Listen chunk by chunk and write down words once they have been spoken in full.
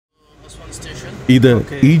ഇത്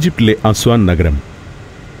ഈജിപ്തിലെ അസ്വാൻ നഗരം.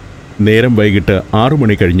 നേരം വൈകിട്ട് 6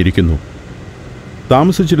 മണി കഴിഞ്ഞിരിക്കുന്നു.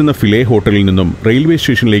 താമസിച്ചിരുന്ന ഫിലെ ഹോട്ടലിൽ നിന്നും റെയിൽവേ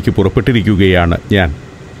സ്റ്റേഷനിലേക്ക് പുറപ്പെട്ടിരിക്കുകയാണ് ഞാൻ.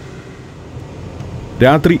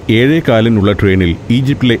 രാത്രി 7:15 ട്രെയിനിൽ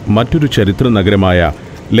ഈജിപ്തിലെ മറ്റൊരു ചരിത്ര നഗരമായ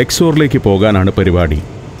ലെക്സോറിലേക്ക് പോകാനാണ് പരിപാടി.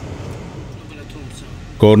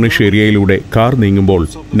 കോർണിഷ് ഏരിയയിലൂടെ കാർ നീങ്ങുമ്പോൾ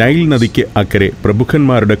നൈൽ നദിക്ക് അക്കരെ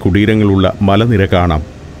പ്രഭുക്കന്മാരുടെ കുടീരങ്ങളുള്ള മലനിര കാണാം.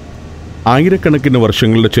 ആയിരക്കണക്കിന്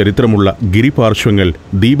വർഷങ്ങളുടെ ചരിത്രമുള്ള ഗിരിപാർശ്വങ്ങൾ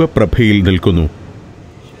ദീപപ്രഭയിൽ നിൽക്കുന്നു.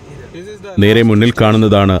 നേരെ മുന്നിൽ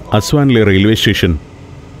കാണുന്നതാണ് അസ്വാനിലെ റെയിൽവേ സ്റ്റേഷൻ.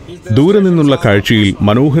 ദൂരെ നിന്നുള്ള കാഴ്ചയിൽ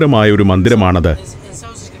മനോഹരമായൊരു മന്ദിരമാണത്.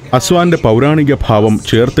 അസ്വാന്റെ പൗരാണിക ഭാവം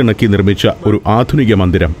ചേർത്തിണക്കി നിർമ്മിച്ച ഒരു ആധുനിക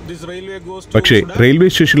മന്ദിരം. പക്ഷേ റെയിൽവേ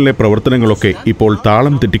സ്റ്റേഷനിലെ പ്രവർത്തനങ്ങളൊക്കെ ഇപ്പോൾ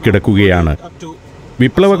താളം തെറ്റിക്കിടക്കുകയാണ്.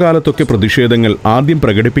 വിപ്ലവകാലത്തൊക്കെ പ്രതിഷേധങ്ങൾ ആദ്യം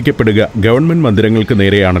പ്രകടിപ്പിക്കപ്പെടുക ഗവൺമെന്റ് മന്ദിരങ്ങൾക്ക്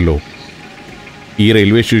നേരെയാണല്ലോ. ഈ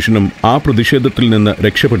റെയിൽവേ സ്റ്റേഷനും ആ പ്രതിഷേധത്തിൽ നിന്ന്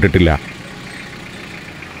രക്ഷപ്പെട്ടിട്ടില്ല.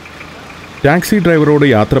 ടാക്സി ഡ്രൈവറോട്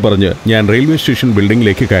യാത്ര പറഞ്ഞ് ഞാൻ റെയിൽവേ സ്റ്റേഷൻ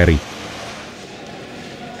ബിൽഡിംഗിലേക്ക് കയറി.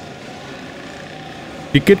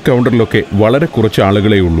 ടിക്കറ്റ് കൗണ്ടറിലൊക്കെ വളരെ കുറച്ച്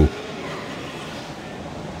ആളുകളേ ഉള്ളൂ.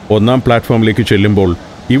 1-ാം പ്ലാറ്റ്ഫോമിലേക്ക് ചെല്ലുമ്പോൾ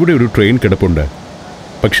ഇവിടെ ഒരു ട്രെയിൻ കിടപ്പുണ്ട്.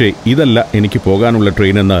 പക്ഷേ ഇതല്ല എനിക്ക് പോകാനുള്ള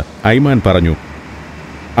ട്രെയിനെന്ന് ഐമാൻ പറഞ്ഞു.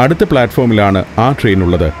 അടുത്ത പ്ലാറ്റ്ഫോമിലാണ് ആ ട്രെയിൻ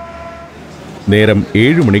ഉള്ളത്. നേരം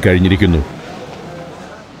 7 മണി കഴിഞ്ഞിരിക്കുന്നു.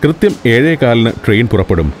 കൃത്യം 7:15 ട്രെയിൻ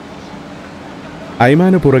പുറപ്പെടും.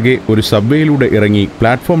 ഐമാന് പുറകെ ഒരു സബ്വേയിലൂടെ ഇറങ്ങി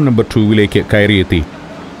പ്ലാറ്റ്ഫോം നമ്പർ 2 കയറിയെത്തി.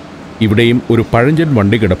 ഇവിടെയും ഒരു പഴഞ്ചൻ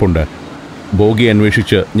വണ്ടി കിടപ്പുണ്ട്. ബോഗി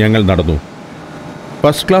അന്വേഷിച്ച് ഞങ്ങൾ നടന്നു.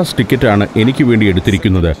 ഫസ്റ്റ് ക്ലാസ് ടിക്കറ്റാണ് എനിക്ക് വേണ്ടി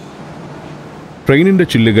എടുത്തിരിക്കുന്നത്. ട്രെയിനിൻ്റെ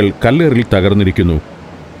ചില്ലുകൾ കല്ലേറിൽ തകർന്നിരിക്കുന്നു.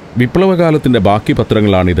 വിപ്ലവകാലത്തിൻ്റെ ബാക്കി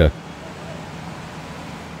പത്രങ്ങളാണിത്.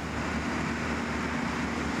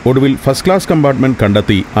 ഒടുവിൽ ഫസ്റ്റ് ക്ലാസ് കമ്പാർട്ട്മെന്റ്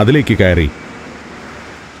കണ്ടെത്തി അതിലേക്ക് കയറി.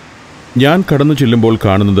 ഞാൻ കടന്നു ചെല്ലുമ്പോൾ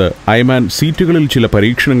കാണുന്നത് ഐമാൻ സീറ്റുകളിൽ ചില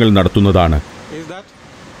പരീക്ഷണങ്ങൾ നടത്തുന്നതാണ്.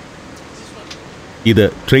 ഇത്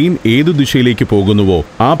ട്രെയിൻ ഏതു ദിശയിലേക്ക് പോകുന്നുവോ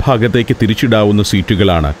ആ ഭാഗത്തേക്ക് തിരിച്ചിടാവുന്ന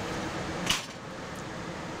സീറ്റുകളാണ്.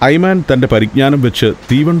 ഐമാൻ തൻ്റെ പരിജ്ഞാനം വെച്ച്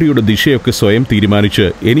തീവണ്ടിയുടെ ദിശയൊക്കെ സ്വയം തീരുമാനിച്ച്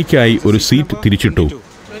എനിക്കായി ഒരു സീറ്റ് തിരിച്ചിട്ടു.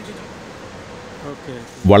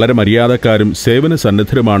 വളരെ മര്യാദക്കാരും സേവന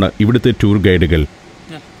സന്നദ്ധരുമാണ് ഇവിടുത്തെ ടൂർ ഗൈഡുകൾ.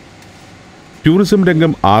 ടൂറിസം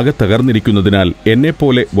രംഗം ആകെ തകർന്നിരിക്കുന്നതിനാൽ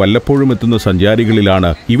എന്നെപ്പോലെ വല്ലപ്പോഴും എത്തുന്ന സഞ്ചാരികളിലാണ്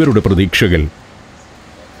ഇവരുടെ പ്രതീക്ഷകൾ.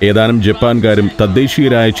 ഏതാനും ജപ്പാൻകാരും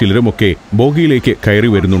തദ്ദേശീയരായ ചിലരുമൊക്കെ ബോഗിയിലേക്ക് കയറി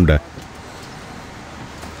വരുന്നുണ്ട്.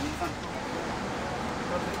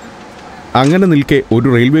 അങ്ങനെ നിൽക്കെ ഒരു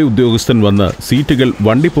റെയിൽവേ ഉദ്യോഗസ്ഥൻ വന്ന് സീറ്റുകൾ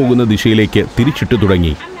വണ്ടി പോകുന്ന ദിശയിലേക്ക് തിരിച്ചിട്ടു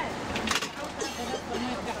തുടങ്ങി.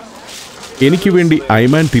 എനിക്ക് വേണ്ടി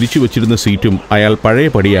ഐമാൻ തിരിച്ചു വച്ചിരുന്ന സീറ്റും അയാൾ പഴയ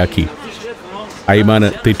പടിയാക്കി. ഐമാന്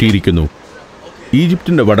തെറ്റിയിരിക്കുന്നു.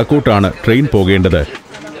 ഈജിപ്തിൻ്റെ വടക്കോട്ടാണ് ട്രെയിൻ പോകേണ്ടത്.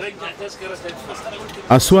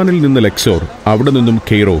 അസ്വാനിൽ നിന്ന് ലെക്സോർ, അവിടെ നിന്നും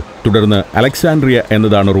കെയ്റോ, തുടർന്ന് അലക്സാൻഡ്രിയ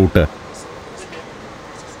എന്നതാണ് റൂട്ട്.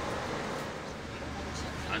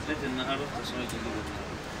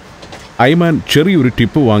 ഐമാൻ ചെറിയൊരു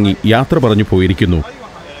ടിപ്പ് വാങ്ങി യാത്ര പറഞ്ഞു പോയിരിക്കുന്നു.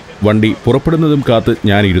 വണ്ടി പുറപ്പെടുന്നതും കാത്ത്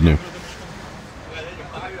ഞാനിരുന്നു.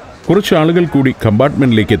 കുറച്ച് ആളുകൾ കൂടി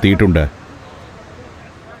കമ്പാർട്ട്മെന്റിലേക്ക് എത്തിയിട്ടുണ്ട്.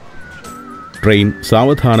 ട്രെയിൻ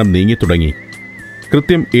സാവധാനം നീങ്ങിത്തുടങ്ങി.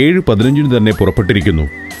 കൃത്യം 7:15 തന്നെ പുറപ്പെട്ടിരിക്കുന്നു.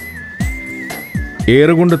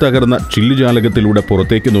 ഏറുകൊണ്ട് തകർന്ന ചില്ലുജാലകത്തിലൂടെ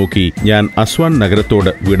പുറത്തേക്ക് നോക്കി ഞാൻ അസ്വാൻ നഗരത്തോട്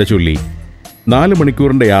വിട ചൊല്ലി. 4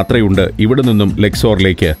 മണിക്കൂറിന്റെ യാത്രയുണ്ട് ഇവിടെ നിന്നും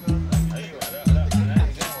ലെക്സോറിലേക്ക്.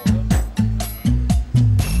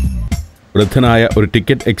 വൃദ്ധനായ ഒരു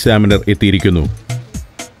ടിക്കറ്റ് എക്സാമിനർ എത്തിയിരിക്കുന്നു.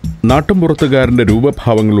 നാട്ടുംപുറത്തുകാരൻ്റെ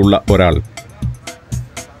രൂപഭാവങ്ങളുള്ള ഒരാൾ.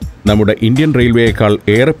 നമ്മുടെ ഇന്ത്യൻ റെയിൽവേയേക്കാൾ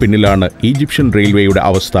ഏറെ പിന്നിലാണ് ഈജിപ്ഷ്യൻ റെയിൽവേയുടെ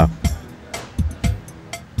അവസ്ഥ.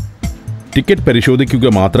 ടിക്കറ്റ് പരിശോധിക്കുക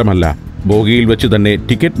മാത്രമല്ല, ബോഗിയിൽ വെച്ച് തന്നെ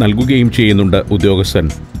ടിക്കറ്റ് നൽകുകയും ചെയ്യുന്നുണ്ട് ഉദ്യോഗസ്ഥൻ.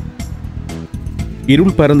 ഇരുൾ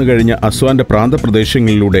പരന്നു കഴിഞ്ഞ അസ്വാന്റെ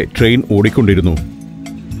പ്രാന്തപ്രദേശങ്ങളിലൂടെ ട്രെയിൻ ഓടിക്കൊണ്ടിരുന്നു.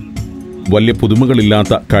 വലിയ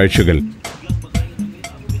പുതുമകളില്ലാത്ത കാഴ്ചകൾ.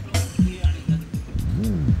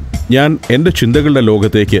 ഞാൻ എൻ്റെ ചിന്തകളുടെ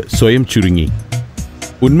ലോകത്തേക്ക് സ്വയം ചുരുങ്ങി.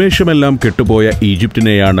 ഉന്മേഷമെല്ലാം കെട്ടുപോയ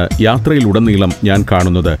ഈജിപ്തിനെയാണ് യാത്രയിലുടനീളം ഞാൻ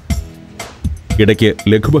കാണുന്നത്. ഇടയ്ക്ക്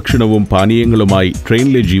ലഘുഭക്ഷണവും പാനീയങ്ങളുമായി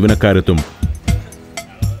ട്രെയിനിലെ ജീവനക്കാരെത്തും.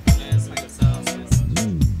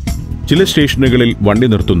 ചില സ്റ്റേഷനുകളിൽ വണ്ടി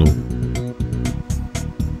നിർത്തുന്നു.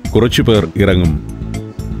 കുറച്ചുപേർ ഇറങ്ങും.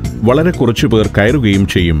 വളരെ കുറച്ചുപേർ കയറുകയും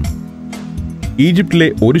ചെയ്യും. ഈജിപ്തിലെ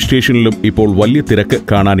ഒരു സ്റ്റേഷനിലും ഇപ്പോൾ വലിയ തിരക്ക്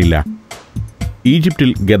കാണാനില്ല. ഈജിപ്തിൽ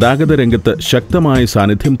ഗതാഗത രംഗത്ത് ശക്തമായ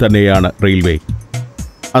സാന്നിധ്യം തന്നെയാണ് റെയിൽവേ.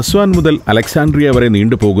 അസ്വാൻ മുതൽ അലക്സാൻഡ്രിയ വരെ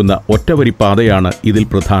നീണ്ടുപോകുന്ന ഒറ്റവരി പാതയാണ് ഇതിൽ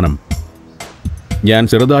പ്രധാനം. ഞാൻ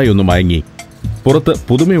ചെറുതായൊന്നു മയങ്ങി. പുറത്ത്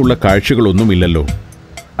പുതുമയുള്ള കാഴ്ചകളൊന്നുമില്ലല്ലോ.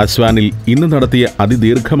 അസ്വാനിൽ ഇന്ന് നടത്തിയ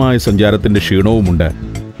അതിദീർഘമായ സഞ്ചാരത്തിന്റെ ക്ഷീണവുമുണ്ട്.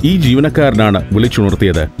 ഈ ജീവനക്കാരനാണ്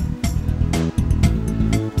വിളിച്ചുണർത്തിയത്.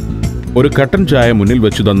 ഒരു കട്ടൻ ചായ മുന്നിൽ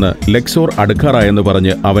വെച്ചു തന്ന് ലെക്സോർ അടുക്കാറായെന്ന്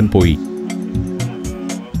പറഞ്ഞ് അവൻ പോയി.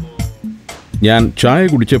 ഞാൻ ചായ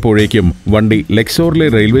കുടിച്ചപ്പോഴേക്കും വണ്ടി ലെക്സോറിലെ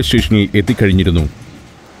റെയിൽവേ സ്റ്റേഷനിൽ എത്തിക്കഴിഞ്ഞിരുന്നു.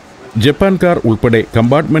 ജപ്പാൻകാർ ഉൾപ്പെടെ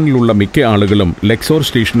കമ്പാർട്ട്മെന്റിലുള്ള മിക്ക ആളുകളും ലെക്സോർ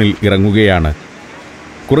സ്റ്റേഷനിൽ ഇറങ്ങുകയാണ്.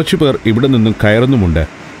 കുറച്ചുപേർ ഇവിടെ നിന്നും കയറുന്നുമുണ്ട്.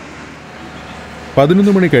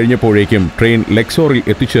 11 മണി കഴിഞ്ഞപ്പോഴേക്കും ട്രെയിൻ ലെക്സോറിൽ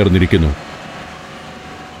എത്തിച്ചേർന്നിരിക്കുന്നു.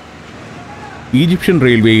 ഈജിപ്ഷ്യൻ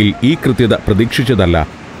റെയിൽവേയിൽ ഈ കൃത്യത പ്രതീക്ഷിച്ചതല്ല.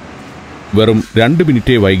 വെറും 2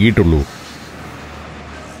 മിനിറ്റേ വൈകിയിട്ടുള്ളൂ.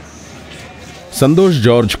 സന്തോഷ്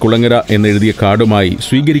ജോർജ് കുളങ്ങര എന്നെഴുതിയ കാർഡുമായി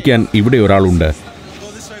സ്വീകരിക്കാൻ ഇവിടെ ഒരാളുണ്ട്.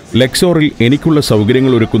 ലെക്സോറിൽ എനിക്കുള്ള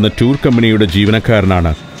സൗകര്യങ്ങൾ ഒരുക്കുന്ന ടൂർ കമ്പനിയുടെ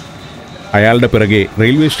ജീവനക്കാരനാണ്. അയാളുടെ പിറകെ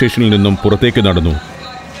റെയിൽവേ സ്റ്റേഷനിൽ നിന്നും പുറത്തേക്ക് നടന്നു.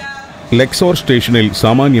 ലെക്സോർ സ്റ്റേഷനിൽ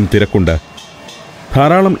സാമാന്യം തിരക്കുണ്ട്.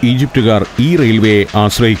 ധാരാളം ഈജിപ്തുകാർ ഈ റെയിൽവേയെ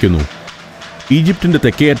ആശ്രയിക്കുന്നു. ഈജിപ്തിന്റെ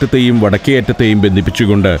തെക്കേയറ്റത്തെയും വടക്കേയറ്റത്തെയും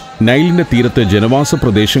ബന്ധിപ്പിച്ചുകൊണ്ട് നൈലിന്റെ തീരത്ത് ജനവാസ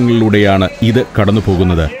പ്രദേശങ്ങളിലൂടെയാണ് ഇത്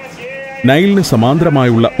കടന്നുപോകുന്നത്. നൈലിന്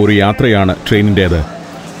സമാന്തരമായുള്ള ഒരു യാത്രയാണ് ട്രെയിനിൻ്റേത്.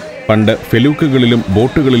 പണ്ട് ഫെലൂക്കുകളിലും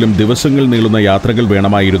ബോട്ടുകളിലും ദിവസങ്ങൾ നീളുന്ന യാത്രകൾ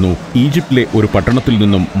വേണമായിരുന്നു ഈജിപ്തിലെ ഒരു പട്ടണത്തിൽ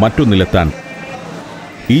നിന്നും മറ്റൊന്നിലെത്താൻ.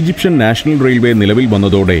 ഈജിപ്ഷ്യൻ നാഷണൽ റെയിൽവേ നിലവിൽ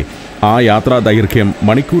വന്നതോടെ ആ യാത്രാ ദൈർഘ്യം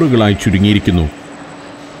മണിക്കൂറുകളായി ചുരുങ്ങിയിരിക്കുന്നു.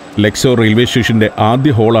 ലെക്സോർ റെയിൽവേ സ്റ്റേഷന്റെ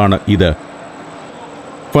ആദ്യ ഹോളാണ് ഇത്.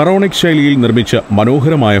 ഫറോണിക് ശൈലിയിൽ നിർമ്മിച്ച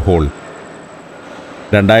മനോഹരമായ ഹോൾ.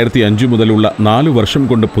 2005 മുതലുള്ള 4 വർഷം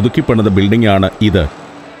കൊണ്ട് പുതുക്കിപ്പണിത ബിൽഡിംഗാണ് ഇത്.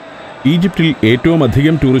 ഈജിപ്തിൽ ഏറ്റവും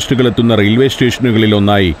അധികം ടൂറിസ്റ്റുകൾ എത്തുന്ന റെയിൽവേ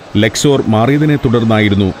സ്റ്റേഷനുകളിലൊന്നായി ലെക്സോർ മാറിയതിനെ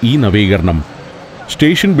തുടർന്നായിരുന്നു ഈ നവീകരണം.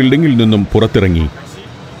 സ്റ്റേഷൻ ബിൽഡിംഗിൽ നിന്നും പുറത്തിറങ്ങി.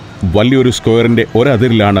 വലിയൊരു സ്ക്വയറിന്റെ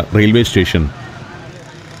ഒരതിരിലാണ് റെയിൽവേ സ്റ്റേഷൻ.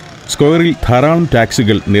 സ്ക്വയറിൽ ധാരാളം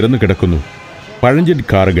ടാക്സികൾ നിരന്നു കിടക്കുന്നു. പഴഞ്ചൻ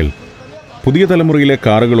കാറുകൾ. പുതിയ തലമുറയിലെ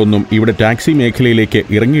കാറുകളൊന്നും ഇവിടെ ടാക്സി മേഖലയിലേക്ക്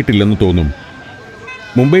ഇറങ്ങിയിട്ടില്ലെന്ന് തോന്നും.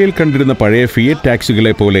 മുംബൈയിൽ കണ്ടിരുന്ന പഴയ ഫിയറ്റ്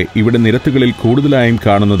ടാക്സികളെ പോലെ ഇവിടെ നിരത്തുകളിൽ കൂടുതലായും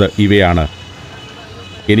കാണുന്നത് ഇവയാണ്.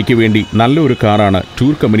 എനിക്ക് വേണ്ടി നല്ലൊരു കാറാണ്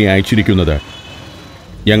ടൂർ കമ്പനി അയച്ചിരിക്കുന്നത്.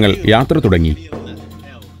 ഞങ്ങൾ യാത്ര തുടങ്ങി.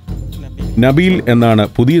 നബീൽ എന്നാണ്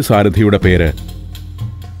പുതിയ സാരഥിയുടെ പേര്.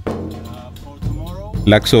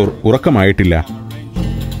 ലക്സോർ ഉറക്കമായിട്ടില്ല.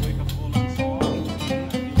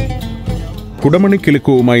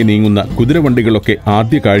 കുടമണിക്കിലുക്കവുമായി നീങ്ങുന്ന കുതിരവണ്ടികളൊക്കെ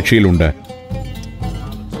ആദ്യ കാഴ്ചയിലുണ്ട്.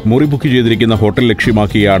 മുറി ബുക്ക് ചെയ്തിരിക്കുന്ന ഹോട്ടൽ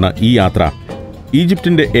ലക്ഷ്യമാക്കിയാണ് ഈ യാത്ര.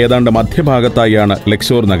 ഈജിപ്തിന്റെ ഏതാണ്ട് മധ്യഭാഗത്തായാണ്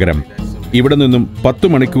ലെക്സോർ നഗരം. ഇവിടെ നിന്നും 10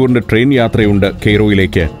 മണിക്കൂറിന്റെ ട്രെയിൻ യാത്രയുണ്ട്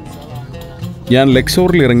കെയ്റോയിലേക്ക്. ഞാൻ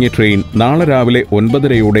ലെക്സോറിൽ ഇറങ്ങിയ ട്രെയിൻ നാളെ രാവിലെ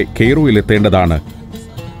 9:30 കെയ്റോയിലെത്തേണ്ടതാണ്.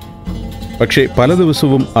 പക്ഷേ പല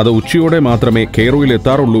ദിവസവും അത് ഉച്ചയോടെ മാത്രമേ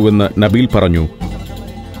കെയ്റോയിലെത്താറുള്ളൂവെന്ന് നബീൽ പറഞ്ഞു.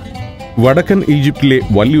 വടക്കൻ ഈജിപ്തിലെ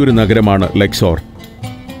വലിയൊരു നഗരമാണ് ലെക്സോർ.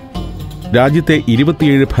 രാജ്യത്തെ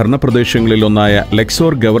 27 ഭരണപ്രദേശങ്ങളിലൊന്നായ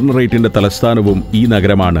ലെക്സോർ ഗവർണറേറ്റിന്റെ തലസ്ഥാനവും ഈ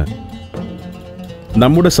നഗരമാണ്.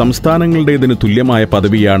 നമ്മുടെ സംസ്ഥാനങ്ങളുടേതിന് തുല്യമായ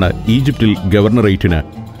പദവിയാണ് ഈജിപ്തിൽ ഗവർണറേറ്റിന്.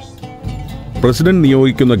 പ്രസിഡന്റ്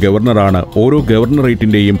നിയോഗിക്കുന്ന ഗവർണറാണ് ഓരോ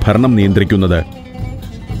ഗവർണറേറ്റിന്റെയും ഭരണം നിയന്ത്രിക്കുന്നത്.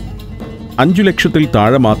 5 ലക്ഷത്തിൽ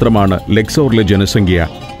താഴെ മാത്രമാണ് ലെക്സോറിലെ ജനസംഖ്യ.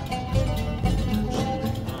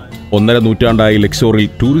 1.5 നൂറ്റാണ്ടായി ലെക്സോറിൽ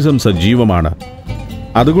ടൂറിസം സജീവമാണ്.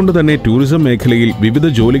 അതുകൊണ്ട് തന്നെ ടൂറിസം മേഖലയിൽ വിവിധ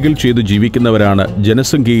ജോലികൾ ചെയ്ത് ജീവിക്കുന്നവരാണ്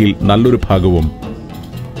ജനസംഖ്യയിൽ നല്ലൊരു ഭാഗവും.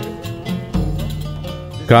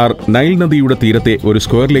 കാർ നൈൽ നദിയുടെ തീരത്തെ ഒരു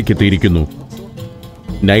സ്ക്വയറിലേക്ക് എത്തിയിരിക്കുന്നു.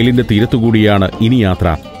 നൈലിന്റെ തീരത്തുകൂടിയാണ് ഇനി യാത്ര.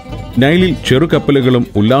 നൈലിൽ ചെറുകപ്പലുകളും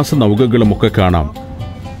ഉല്ലാസ നൗകകളുമൊക്കെ കാണാം.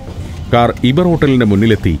 കാർ ഇബർ ഹോട്ടലിന്റെ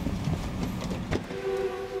മുന്നിലെത്തി.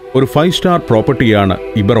 ഒരു 5 സ്റ്റാർ പ്രോപ്പർട്ടിയാണ്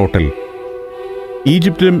ഇബർ ഹോട്ടൽ.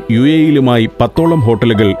 ഈജിപ്തിലും UAEയിലുമായി 10ഓളം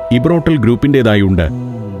ഹോട്ടലുകൾ ഇബർ ഹോട്ടൽ ഗ്രൂപ്പിൻ്റെതായുണ്ട്.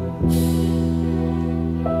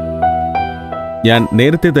 ഞാൻ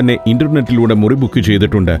നേരത്തെ തന്നെ ഇന്റർനെറ്റിലൂടെ മുറി ബുക്ക്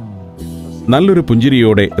ചെയ്തിട്ടുണ്ട്. നല്ലൊരു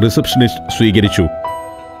പുഞ്ചിരിയോടെ റിസപ്ഷനിസ്റ്റ് സ്വീകരിച്ചു.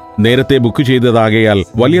 നേരത്തെ ബുക്ക് ചെയ്തതാകയാൽ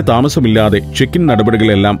വലിയ താമസമില്ലാതെ ചെക്ക് ഇൻ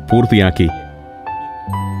നടപടികളെല്ലാം പൂർത്തിയാക്കി.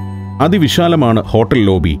 അതിവിശാലമാണ് ഹോട്ടൽ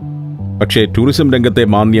ലോബി. പക്ഷേ ടൂറിസം രംഗത്തെ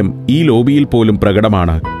മാന്ദ്യം ഈ ലോബിയിൽ പോലും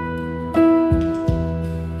പ്രകടമാണ്.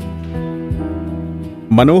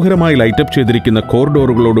 മനോഹരമായി ലൈറ്റപ്പ് ചെയ്തിരിക്കുന്ന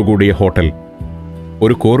കോറിഡോറുകളോടുകൂടിയ ഹോട്ടൽ.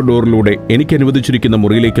 ഒരു കോറിഡോറിലൂടെ എനിക്ക് അനുവദിച്ചിരിക്കുന്ന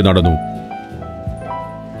മുറിയിലേക്ക് നടന്നു.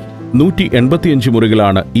 185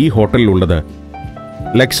 മുറികളാണ് ഈ ഹോട്ടലിലുള്ളത്.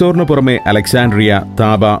 ലെക്സോറിന് പുറമെ അലക്സാൻഡ്രിയ,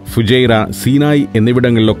 താബ, ഫുജൈറ, സീനായ്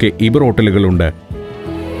എന്നിവിടങ്ങളിലൊക്കെ ഇബർ ഹോട്ടലുകളുണ്ട്.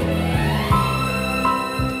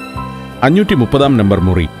 530 നമ്പർ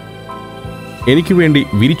മുറി. എനിക്ക് വേണ്ടി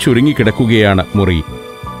വിരിച്ചൊരുങ്ങിക്കിടക്കുകയാണ് മുറി.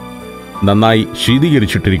 നന്നായി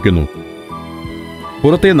ശീതീകരിച്ചിട്ടിരിക്കുന്നു.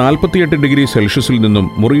 പുറത്തെ 48 ഡിഗ്രി സെൽഷ്യസിൽ നിന്നും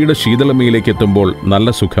മുറിയുടെ ശീതളമയിലേക്ക് എത്തുമ്പോൾ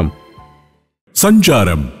നല്ല സുഖം.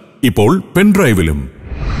 സഞ്ചാരം ഇപ്പോൾ പെൻഡ്രൈവിലും.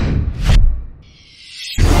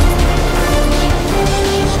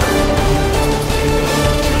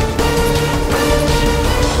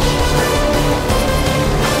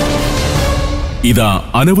 ഇതാ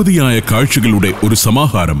അനവധിയായ കാഴ്ചകളുടെ ഒരു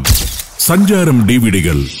സമാഹാരം. സഞ്ചാരം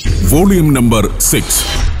ഡിവിഡികൾ volume number 6.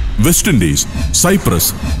 West Indies,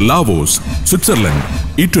 Cyprus, Laos, Switzerland,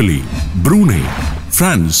 Italy, Brunei,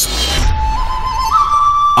 France.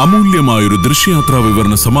 അമൂല്യമായൊരു ദൃശ്യയാത്രാ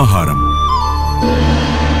വിവരണ സമാഹാരം.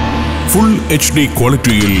 ഫുൾ HD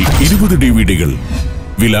ക്വാളിറ്റിയിൽ 20 ഡിവിഡികൾ.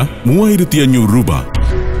 വില 3500 രൂപ.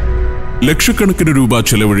 ലക്ഷക്കണക്കിന് രൂപ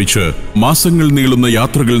ചെലവഴിച്ച് മാസങ്ങൾ നീളുന്ന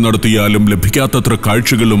യാത്രകൾ നടത്തിയാലും ലഭിക്കാത്തത്ര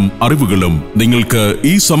കാഴ്ചകളും അറിവുകളും നിങ്ങൾക്ക്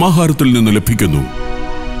ഈ സമാഹാരത്തിൽ നിന്ന് ലഭിക്കുന്നു.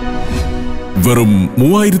 വെറും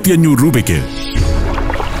 3500 രൂപയ്ക്ക്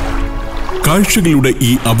കാഴ്ചകളുടെ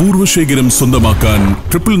ഈ അപൂർവ ശേഖരം സ്വന്തമാക്കാൻ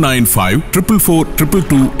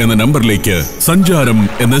 99954422 എന്ന നമ്പറിലേക്ക് സഞ്ചാരം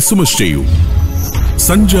എന്ന് SMS ചെയ്യൂ.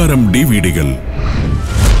 സഞ്ചാരം ഡിവിഡികൾ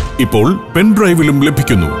ഇപ്പോൾ പെൻഡ്രൈവിലും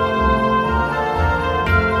ലഭിക്കുന്നു.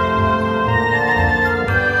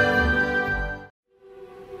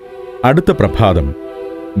 അടുത്ത പ്രഭാതം.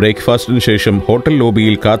 ബ്രേക്ക്ഫാസ്റ്റിന് ശേഷം ഹോട്ടൽ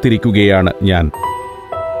ലോബിയിൽ കാത്തിരിക്കുകയാണ് ഞാൻ.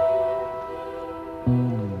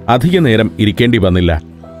 അധിക നേരം ഇരിക്കേണ്ടി വന്നില്ല.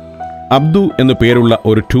 അബ്ദു എന്നു പേരുള്ള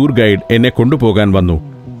ഒരു ടൂർ ഗൈഡ് എന്നെ കൊണ്ടുപോകാൻ വന്നു.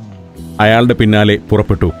 അയാളുടെ പിന്നാലെ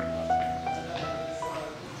പുറപ്പെട്ടു.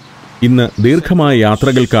 ഇന്ന് ദീർഘമായ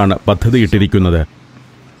യാത്രകൾക്കാണ് പദ്ധതിയിട്ടിരിക്കുന്നത്.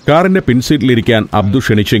 കാറിന്റെ പിൻസീറ്റിലിരിക്കാൻ അബ്ദു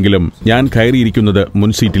ക്ഷണിച്ചെങ്കിലും ഞാൻ കയറിയിരിക്കുന്നത്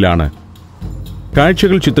മുൻസീറ്റിലാണ്.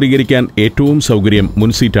 കാഴ്ചകൾ ചിത്രീകരിക്കാൻ ഏറ്റവും സൗകര്യം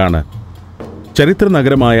മുൻസീറ്റാണ്. ചരിത്ര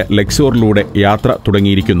നഗരമായ ലക്സോറിലൂടെ യാത്ര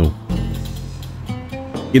തുടങ്ങിയിരിക്കുന്നു.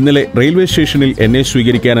 ഇന്നലെ റെയിൽവേ സ്റ്റേഷനിൽ എന്നെ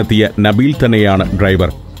സ്വീകരിക്കാനെത്തിയ നബീൽ തന്നെയാണ് ഡ്രൈവർ.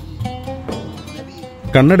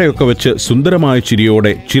 കണ്ണടയൊക്കെ വെച്ച് സുന്ദരമായ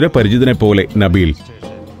ചിരിയോടെ ചിരപരിചിതനെ പോലെ നബീൽ.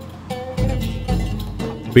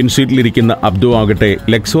 പിൻസീറ്റിലിരിക്കുന്ന അബ്ദു ആകട്ടെ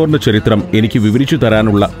ലക്സോറിന്റെ ചരിത്രം എനിക്ക് വിവരിച്ചു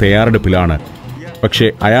തരാനുള്ള തയ്യാറെടുപ്പിലാണ്. പക്ഷേ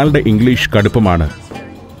അയാളുടെ ഇംഗ്ലീഷ് കടുപ്പമാണ്.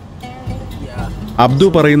 അബ്ദു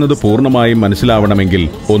പറയുന്നത് പൂർണ്ണമായും മനസ്സിലാവണമെങ്കിൽ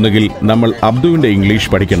ഒന്നുകിൽ നമ്മൾ അബ്ദുവിന്റെ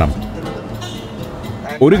ഇംഗ്ലീഷ് പഠിക്കണം.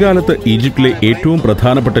 ഒരു കാലത്ത് ഈജിപ്തിലെ ഏറ്റവും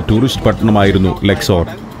പ്രധാനപ്പെട്ട ടൂറിസ്റ്റ് പട്ടണമായിരുന്നു ലക്സോർ.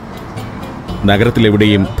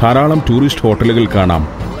 നഗരത്തിലെവിടെയും ധാരാളം ടൂറിസ്റ്റ് ഹോട്ടലുകൾ കാണാം.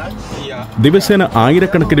 ദിവസേന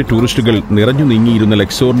ആയിരക്കണക്കിന് ടൂറിസ്റ്റുകൾ നിറഞ്ഞു നീങ്ങിയിരുന്ന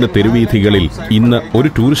ലക്സോറിന്റെ തെരുവീഥികളിൽ ഇന്ന് ഒരു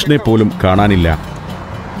ടൂറിസ്റ്റിനെ പോലും കാണാനില്ല.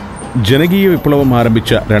 ജനകീയ വിപ്ലവം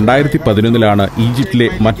ആരംഭിച്ച 2011 ഈജിപ്തിലെ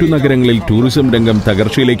മറ്റു നഗരങ്ങളിൽ ടൂറിസം രംഗം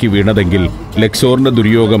തകർച്ചയിലേക്ക് വീണതെങ്കിൽ ലക്സോറിന്റെ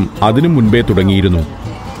ദുര്യോഗം അതിനു മുൻപേ തുടങ്ങിയിരുന്നു.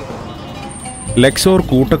 ലക്സോർ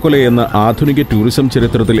കൂട്ടക്കൊലയെന്ന ആധുനിക ടൂറിസം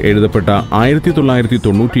ചരിത്രത്തിൽ എഴുതപ്പെട്ട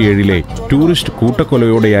 1997 ടൂറിസ്റ്റ്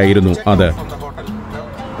കൂട്ടക്കൊലയോടെയായിരുന്നു അത്.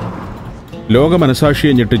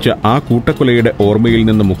 ലോകമനസാക്ഷിയെ ഞെട്ടിച്ച ആ കൂട്ടക്കൊലയുടെ ഓർമ്മയിൽ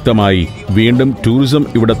നിന്ന് മുക്തമായി വീണ്ടും ടൂറിസം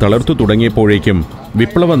ഇവിടെ തളർത്തു തുടങ്ങിയപ്പോഴേക്കും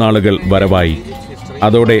വിപ്ലവ നാളുകൾ വരവായി.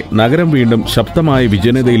 അതോടെ നഗരം വീണ്ടും ശബ്ദമായ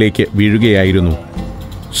വിജനതയിലേക്ക് വീഴുകയായിരുന്നു.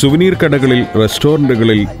 സുവനീർ കടകളിൽ,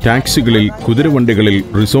 റെസ്റ്റോറന്റുകളിൽ, ടാക്സികളിൽ, കുതിരവണ്ടികളിൽ,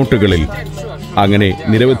 റിസോർട്ടുകളിൽ, അങ്ങനെ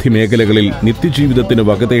നിരവധി മേഖലകളിൽ നിത്യജീവിതത്തിന്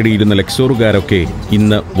വകതേടിയിരുന്ന ലക്സോറുകാരൊക്കെ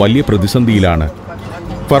ഇന്ന് വലിയ പ്രതിസന്ധിയിലാണ്.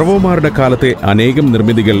 ഫറവോമാരുടെ കാലത്തെ അനേകം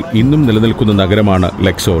നിർമ്മിതികൾ ഇന്നും നിലനിൽക്കുന്ന നഗരമാണ്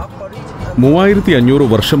ലക്സോർ.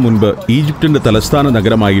 3500 വർഷം മുൻപ് ഈജിപ്തിന്റെ തലസ്ഥാന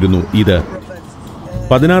നഗരമായിരുന്നു ഇത്.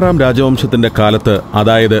 16ാം രാജവംശത്തിന്റെ കാലത്ത്,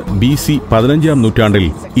 അതായത് BC 15ാം നൂറ്റാണ്ടിൽ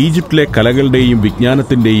ഈജിപ്തിലെ കലകളുടെയും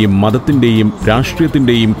വിജ്ഞാനത്തിന്റെയും മതത്തിന്റെയും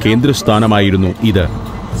രാഷ്ട്രീയത്തിന്റെയും കേന്ദ്രസ്ഥാനമായിരുന്നു ഇത്.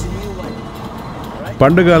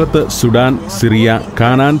 പണ്ടുകാലത്ത് സുഡാൻ, സിറിയ,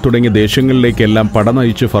 കാനാൻ തുടങ്ങിയ ദേശങ്ങളിലേക്കെല്ലാം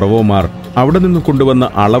പടനയിച്ച ഫറവോമാർ അവിടെ നിന്ന് കൊണ്ടുവന്ന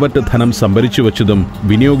അളവറ്റ ധനം സംഭരിച്ചു വച്ചതും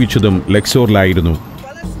വിനിയോഗിച്ചതും ലക്സോറിലായിരുന്നു.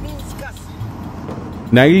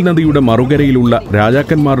 നൈൽ നദിയുടെ മറുകരയിലുള്ള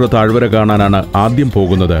രാജാക്കന്മാരുടെ താഴ്വര കാണാനാണ് ആദ്യം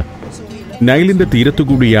പോകുന്നത്. നൈലിന്റെ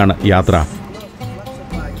തീരത്തുകൂടിയാണ് യാത്ര.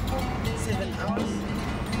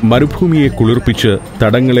 മരുഭൂമിയെ കുളിർപ്പിച്ച്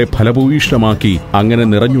തടങ്ങളെ ഫലഭൂയിഷ്ഠമാക്കി അങ്ങനെ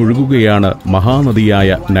നിറഞ്ഞൊഴുകുകയാണ് മഹാനദിയായ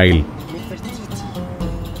നൈൽ.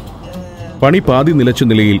 പണി പാതി നിലച്ച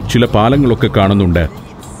നിലയിൽ ചില പാലങ്ങളൊക്കെ കാണുന്നുണ്ട്.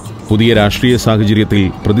 പുതിയ രാഷ്ട്രീയ സാഹചര്യത്തിൽ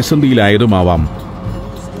പ്രതിസന്ധിയിലായതുമാവാം.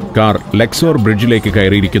 കാർ ലക്സോർ ബ്രിഡ്ജിലേക്ക്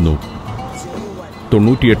കയറിയിരിക്കുന്നു.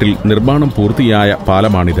 98 നിർമ്മാണം പൂർത്തിയായ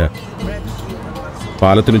പാലമാണിത്.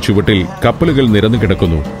 പാലത്തിനു ചുവട്ടിൽ കപ്പലുകൾ നിരന്നു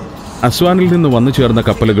കിടക്കുന്നു. അസ്വാനിൽ നിന്ന് വന്നു ചേർന്ന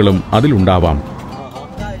കപ്പലുകളും അതിലുണ്ടാവാം.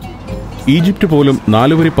 ഈജിപ്റ്റ് പോലും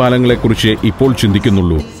 4 വരി പാലങ്ങളെക്കുറിച്ച് ഇപ്പോൾ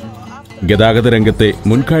ചിന്തിക്കുന്നുള്ളൂ. ഗതാഗത രംഗത്തെ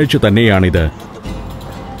മുൻകാഴ്ച തന്നെയാണിത്.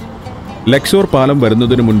 ലക്സോർ പാലം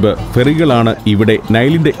വരുന്നതിനു മുൻപ് ഫെറികളാണ് ഇവിടെ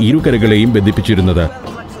നൈലിന്റെ ഇരുകരകളെയും ബന്ധിപ്പിച്ചിരുന്നത്.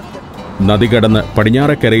 നദി കടന്ന്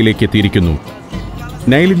പടിഞ്ഞാറക്കരയിലേക്ക് എത്തിയിരിക്കുന്നു.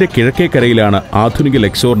 നൈലിന്റെ കിഴക്കേ കരയിലാണ് ആധുനിക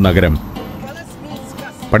ലക്സോർ നഗരം.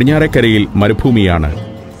 പടിഞ്ഞാറേക്കരയിൽ മരുഭൂമിയാണ്.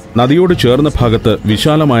 നദിയോട് ചേർന്ന ഭാഗത്ത്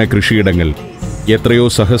വിശാലമായ കൃഷിയിടങ്ങൾ. എത്രയോ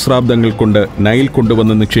സഹസ്രാബ്ദങ്ങൾ കൊണ്ട് നൈൽ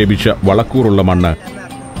കൊണ്ടുവന്ന് നിക്ഷേപിച്ച വളക്കൂറുള്ള മണ്ണ്.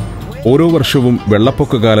 ഓരോ വർഷവും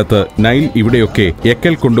വെള്ളപ്പൊക്കകാലത്ത് നൈൽ ഇവിടെയൊക്കെ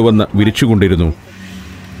എക്കൽ കൊണ്ടുവന്ന് വിരിച്ചുകൊണ്ടിരുന്നു.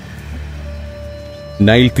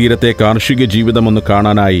 നൈൽ തീരത്തെ കാർഷിക ജീവിതമൊന്ന്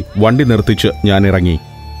കാണാനായി വണ്ടി നിർത്തിച്ച് ഞാൻ ഇറങ്ങി.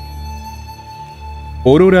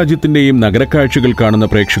 ഓരോ രാജ്യത്തിന്റെയും നഗരക്കാഴ്ചകൾ കാണുന്ന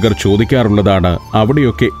പ്രേക്ഷകർ ചോദിക്കാറുള്ളതാണ്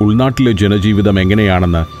അവിടെയൊക്കെ ഉൾനാട്ടിലെ ജനജീവിതം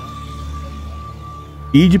എങ്ങനെയാണെന്ന്.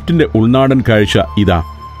 ഈജിപ്തിന്റെ ഉൾനാടൻ കാഴ്ച ഇതാ.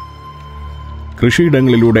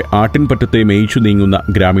 കൃഷിയിടങ്ങളിലൂടെ ആട്ടിൻപറ്റത്തെ മേയിച്ചു നീങ്ങുന്ന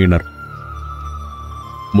ഗ്രാമീണർ.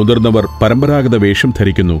 മുതിർന്നവർ പരമ്പരാഗത വേഷം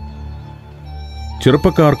ധരിക്കുന്നു.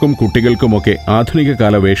 ചെറുപ്പക്കാർക്കും കുട്ടികൾക്കുമൊക്കെ ആധുനിക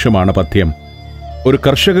കാല വേഷമാണ് പഥ്യം. ഒരു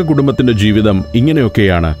കർഷക കുടുംബത്തിന്റെ ജീവിതം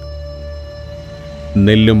ഇങ്ങനെയൊക്കെയാണ്.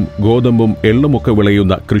 നെല്ലും ഗോതമ്പും എള്ളുമൊക്കെ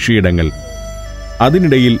വിളയുന്ന കൃഷിയിടങ്ങൾ,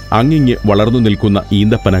 അതിനിടയിൽ അങ്ങിങ്ങ് വളർന്നു നിൽക്കുന്ന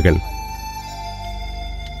ഈന്തപ്പനകൾ.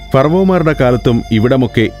 ഫറവോമാരുടെ കാലത്തും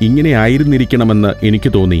ഇവിടമൊക്കെ ഇങ്ങനെ ആയിരുന്നിരിക്കണമെന്ന്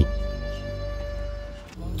എനിക്ക് തോന്നി.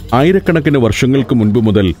 ആയിരക്കണക്കിന് വർഷങ്ങൾക്ക് മുൻപ്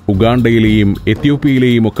മുതൽ ഉഗാണ്ടയിലെയും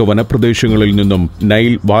എത്യോപ്യയിലെയും ഒക്കെ വനപ്രദേശങ്ങളിൽ നിന്നും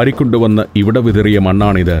നൈൽ വാരിക്കൊണ്ടുവന്ന് ഇവിടെ വിതറിയ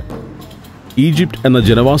മണ്ണാണിത്. ഈജിപ്ത് എന്ന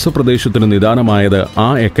ജനവാസ പ്രദേശത്തിന് നിദാനമായത് ആ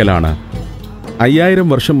എക്കലാണ്. 5000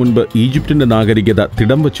 വർഷം മുൻപ് ഈജിപ്തിന്റെ നാഗരികത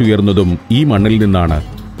തിടം വച്ചുയർന്നതും ഈ മണ്ണിൽ നിന്നാണ്.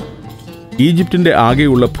 ഈജിപ്തിന്റെ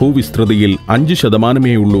ആകെയുള്ള ഭൂവിസ്തൃതിയിൽ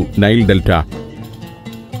 5% ഉള്ളൂ നൈൽ ഡെൽറ്റ.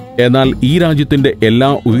 എന്നാൽ ഈ രാജ്യത്തിന്റെ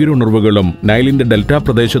എല്ലാ ഉயிருണർവുകളും നൈലിന്റെ ഡെൽറ്റ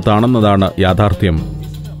പ്രദേശത്താണെന്നതാണ് യാഥാർത്ഥ്യം.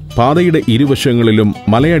 പാതയുടെ ഇരുവശങ്ങളിലും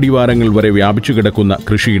മലയടിവാരങ്ങൾ വരെ വ്യാപിച്ചു കിടക്കുന്ന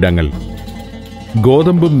കൃഷിയിടങ്ങൾ.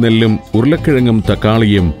 ഗോതമ്പും നെല്ലും ഉരുളക്കിഴങ്ങും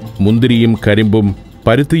തക്കാളിയും മുന്തിരിയും കരിമ്പും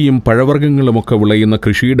പരുത്തിയും പഴവർഗ്ഗങ്ങളുമൊക്കെ വിളയുന്ന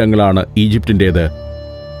കൃഷിയിടങ്ങളാണ് ഈജിപ്തിൻ്റേത്.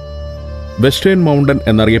 വെസ്റ്റേൺ മൗണ്ടൻ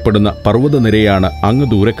എന്നറിയപ്പെടുന്ന പർവ്വതനിരയാണ് അങ്ങ്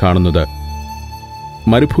ദൂരെ കാണുന്നത്.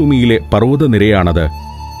 മരുഭൂമിയിലെ പർവ്വതനിരയാണത്.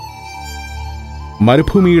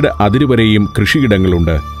 മരുഭൂമിയുടെ അതിരുവരെയും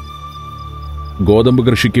കൃഷിയിടങ്ങളുണ്ട്. ഗോതമ്പ്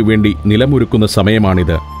കൃഷിക്ക് വേണ്ടി നിലമൊരുക്കുന്ന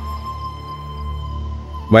സമയമാണിത്.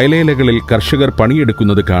 വയലേലകളിൽ കർഷകർ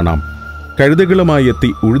പണിയെടുക്കുന്നത് കാണാം. കഴുതകളുമായി എത്തി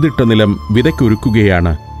ഉഴുതിട്ട നിലം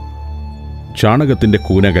വിതയ്ക്കൊരുക്കുകയാണ്. ചാണകത്തിന്റെ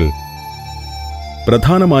കൂനകൾ.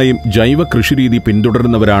 പ്രധാനമായും ജൈവ കൃഷിരീതി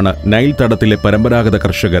പിന്തുടരുന്നവരാണ് നൈൽ തടത്തിലെ പരമ്പരാഗത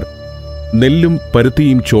കർഷകർ. നെല്ലും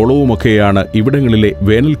പരുത്തിയും ചോളവുമൊക്കെയാണ് ഇവിടങ്ങളിലെ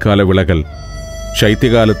വേനൽക്കാല വിളകൾ.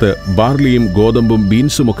 ശൈത്യകാലത്ത് ബാർലിയും ഗോതമ്പും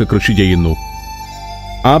ബീൻസുമൊക്കെ കൃഷി ചെയ്യുന്നു.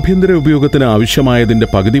 ആഭ്യന്തര ഉപയോഗത്തിന് ആവശ്യമായതിന്റെ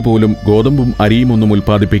പകുതി പോലും ഗോതമ്പും അരിയുമൊന്നും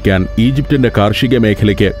ഉൽപ്പാദിപ്പിക്കാൻ ഈജിപ്തിന്റെ കാർഷിക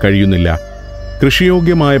മേഖലയ്ക്ക് കഴിയുന്നില്ല.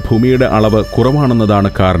 കൃഷിയോഗ്യമായ ഭൂമിയുടെ അളവ് കുറവാണെന്നതാണ്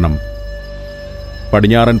കാരണം.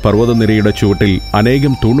 പടിഞ്ഞാറൻ പർവ്വതനിരയുടെ ചുവട്ടിൽ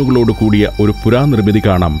അനേകം തൂണുകളോട് കൂടിയ ഒരു പുരാനിർമ്മിതി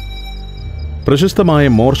കാണാം. പ്രശസ്തമായ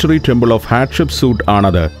മോർച്ചറി ടെമ്പിൾ ഓഫ് ഹാറ്റ്ഷെപ്സൂട്ട്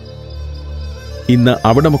ആണത്. ഇന്ന്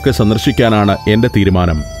അവിടമൊക്കെ സന്ദർശിക്കാനാണ് എന്റെ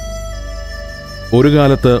തീരുമാനം. ഒരു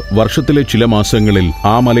കാലത്ത് വർഷത്തിലെ ചില മാസങ്ങളിൽ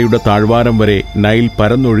ആ മലയുടെ താഴ്വാരം വരെ നൈൽ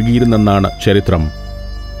പരന്നൊഴുകിയിരുന്നെന്നാണ് ചരിത്രം.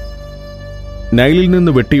 നൈലിൽ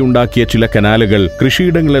നിന്ന് വെട്ടിയുണ്ടാക്കിയ ചില കനാലുകൾ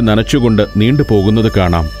കൃഷിയിടങ്ങളെ നനച്ചുകൊണ്ട് നീണ്ടുപോകുന്നത്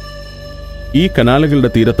കാണാം. ഈ കനാലുകളുടെ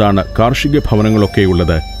തീരത്താണ് കാർഷിക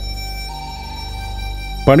ഭവനങ്ങളൊക്കെയുള്ളത്.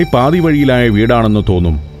 പണി പാതി വഴിയിലായ വീടാണെന്ന്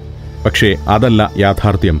തോന്നും. പക്ഷേ അതല്ല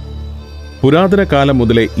യാഥാർത്ഥ്യം. പുരാതന കാലം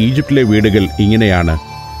മുതലേ ഈജിപ്തിലെ വീടുകൾ ഇങ്ങനെയാണ്.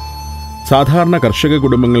 സാധാരണ കർഷക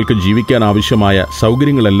കുടുംബങ്ങൾക്ക് ജീവിക്കാൻ ആവശ്യമായ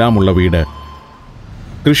സൗകര്യങ്ങളെല്ലാമുള്ള വീട്.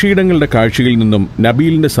 കൃഷിയിടങ്ങളുടെ കാഴ്ചയിൽ നിന്നും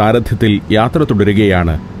നബീലിന്റെ സാരഥ്യത്തിൽ യാത്ര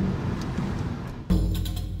തുടരുകയാണ്.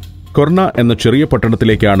 കൊർണ എന്ന ചെറിയ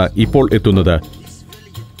പട്ടണത്തിലേക്കാണ് ഇപ്പോൾ എത്തുന്നത്.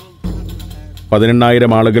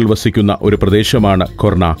 18,000 ആളുകൾ വസിക്കുന്ന ഒരു പ്രദേശമാണ്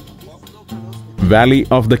കൊർണ. വാലി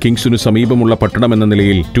ഓഫ് ദ കിങ്സിനു സമീപമുള്ള പട്ടണമെന്ന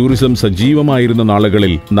നിലയിൽ ടൂറിസം സജീവമായിരുന്ന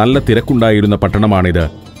നാളുകളിൽ നല്ല തിരക്കുണ്ടായിരുന്ന പട്ടണമാണിത്.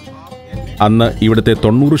 അന്ന് ഇവിടുത്തെ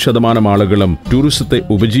 90% ആളുകളും ടൂറിസത്തെ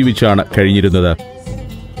ഉപജീവിച്ചാണ് കഴിഞ്ഞിരുന്നത്.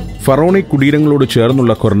 ഫറോണിക് കുടീരങ്ങളോട്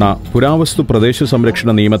ചേർന്നുള്ള കൊർണ പുരാവസ്തു പ്രദേശ സംരക്ഷണ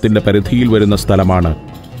നിയമത്തിന്റെ പരിധിയിൽ വരുന്ന സ്ഥലമാണ്.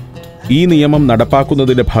 ഈ നിയമം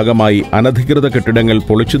നടപ്പാക്കുന്നതിന്റെ ഭാഗമായി അനധികൃത കെട്ടിടങ്ങൾ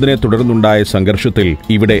പൊളിച്ചതിനെ തുടർന്നുണ്ടായ സംഘർഷത്തിൽ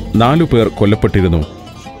ഇവിടെ 4 പേർ കൊല്ലപ്പെട്ടിരുന്നു.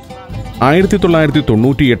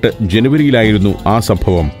 1998 ജനുവരിയിലായിരുന്നു ആ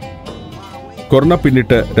സംഭവം. കൊർണ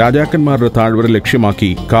പിന്നിട്ട് രാജാക്കന്മാരുടെ താഴ്വര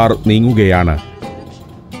ലക്ഷ്യമാക്കി കാർ നീങ്ങുകയാണ്.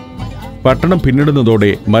 പട്ടണം പിന്നിടുന്നതോടെ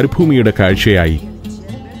മരുഭൂമിയുടെ കാഴ്ചയായി.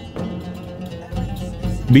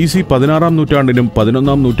 BC 16-ാം നൂറ്റാണ്ടിനും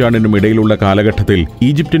 11-ാം നൂറ്റാണ്ടിനും ഇടയിലുള്ള കാലഘട്ടത്തിൽ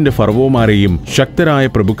ഈജിപ്തിന്റെ ഫറവോമാരെയും ശക്തരായ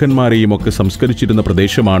പ്രഭുക്കന്മാരെയും ഒക്കെ സംസ്കരിച്ചിരുന്ന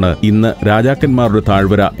പ്രദേശമാണ് ഇന്ന് രാജാക്കന്മാരുടെ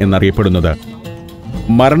താഴ്വര എന്നറിയപ്പെടുന്നത്.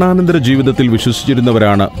 മരണാനന്തര ജീവിതത്തിൽ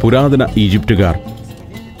വിശ്വസിച്ചിരുന്നവരാണ് പുരാതന ഈജിപ്തുകാർ.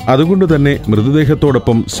 അതുകൊണ്ടുതന്നെ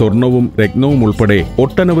മൃതദേഹത്തോടൊപ്പം സ്വർണവും രത്നവും ഉൾപ്പെടെ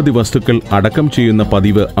ഒട്ടനവധി വസ്തുക്കൾ അടക്കം ചെയ്യുന്ന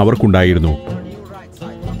പതിവ് അവർക്കുണ്ടായിരുന്നു.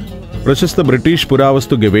 പ്രശസ്ത ബ്രിട്ടീഷ്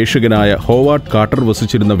പുരാവസ്തു ഗവേഷകനായ ഹോവാർഡ് കാർട്ടർ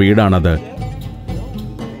വസിച്ചിരുന്ന വീടാണത്.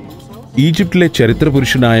 ഈജിപ്തിലെ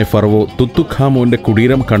ചരിത്രപുരുഷനായ ഫറവോ തുത്തുഖാമോന്റെ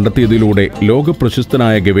കുടീരം കണ്ടെത്തിയതിലൂടെ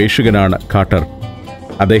ലോകപ്രശസ്തനായ ഗവേഷകനാണ് കാർട്ടർ.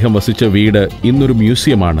 അദ്ദേഹം വസിച്ച വീട് ഇന്നൊരു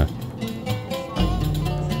മ്യൂസിയമാണ്.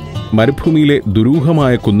 മരുഭൂമിയിലെ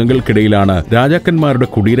ദുരൂഹമായ കുന്നുകൾക്കിടയിലാണ് രാജാക്കന്മാരുടെ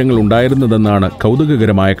കുടീരങ്ങൾ ഉണ്ടായിരുന്നതെന്നാണ്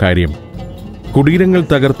കൗതുകകരമായ കാര്യം. കുടീരങ്ങൾ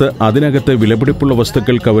തകർത്ത് അതിനകത്ത് വിലപിടിപ്പുള്ള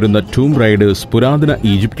വസ്തുക്കൾ കവരുന്ന ടൂം റൈഡേഴ്സ് പുരാതന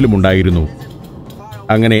ഈജിപ്തിലുമുണ്ടായിരുന്നു.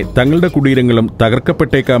 അങ്ങനെ തങ്ങളുടെ കുടീരങ്ങളും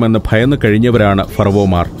തകർക്കപ്പെട്ടേക്കാമെന്ന് ഭയന്ന് കഴിഞ്ഞവരാണ്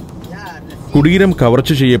ഫറവോമാർ. കുടീരം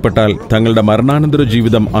കവർച്ച ചെയ്യപ്പെട്ടാൽ തങ്ങളുടെ മരണാനന്തര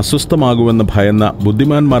ജീവിതം അസ്വസ്ഥമാകുമെന്ന് ഭയന്ന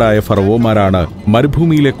ബുദ്ധിമാന്മാരായ ഫറവോമാരാണ്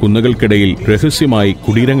മരുഭൂമിയിലെ കുന്നുകൾക്കിടയിൽ രഹസ്യമായി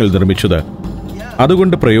കുടീരങ്ങൾ നിർമ്മിച്ചത്.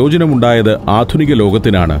 അതുകൊണ്ട് പ്രയോജനമുണ്ടായത് ആധുനിക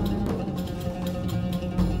ലോകത്തിനാണ്.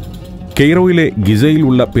 കെയ്റോയിലെ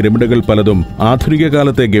ഗിസയിലുള്ള പിരമിഡുകൾ പലതും ആധുനിക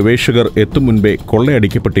കാലത്തെ ഗവേഷകർ എത്തും മുൻപേ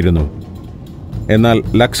കൊള്ളയടിക്കപ്പെട്ടിരുന്നു. എന്നാൽ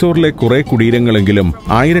ലക്സോറിലെ കുറെ കുടീരങ്ങളെങ്കിലും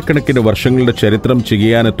ആയിരക്കണക്കിന് വർഷങ്ങളുടെ ചരിത്രം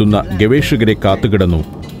ചെയ്യാനെത്തുന്ന ഗവേഷകരെ കാത്തുകിടന്നു.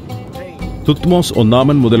 തുത്മോസ്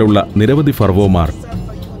ഒന്നാമൻ മുതലുള്ള നിരവധി ഫറവോമാർ,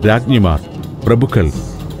 രാജ്ഞിമാർ, പ്രഭുക്കൾ,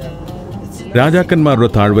 രാജാക്കന്മാരുടെ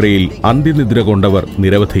താഴ്വരയിൽ അന്ത്യനിദ്ര കൊണ്ടവർ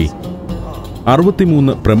നിരവധി.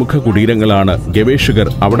 63 പ്രമുഖ കുടീരങ്ങളാണ് ഗവേഷകർ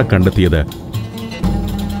അവിടെ കണ്ടെത്തിയത്.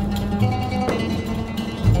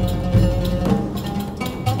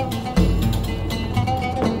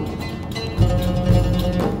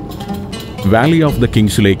 വാലി ഓഫ് ദ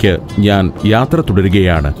കിങ്സിലേക്ക് ഞാൻ യാത്ര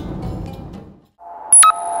തുടരുകയാണ്.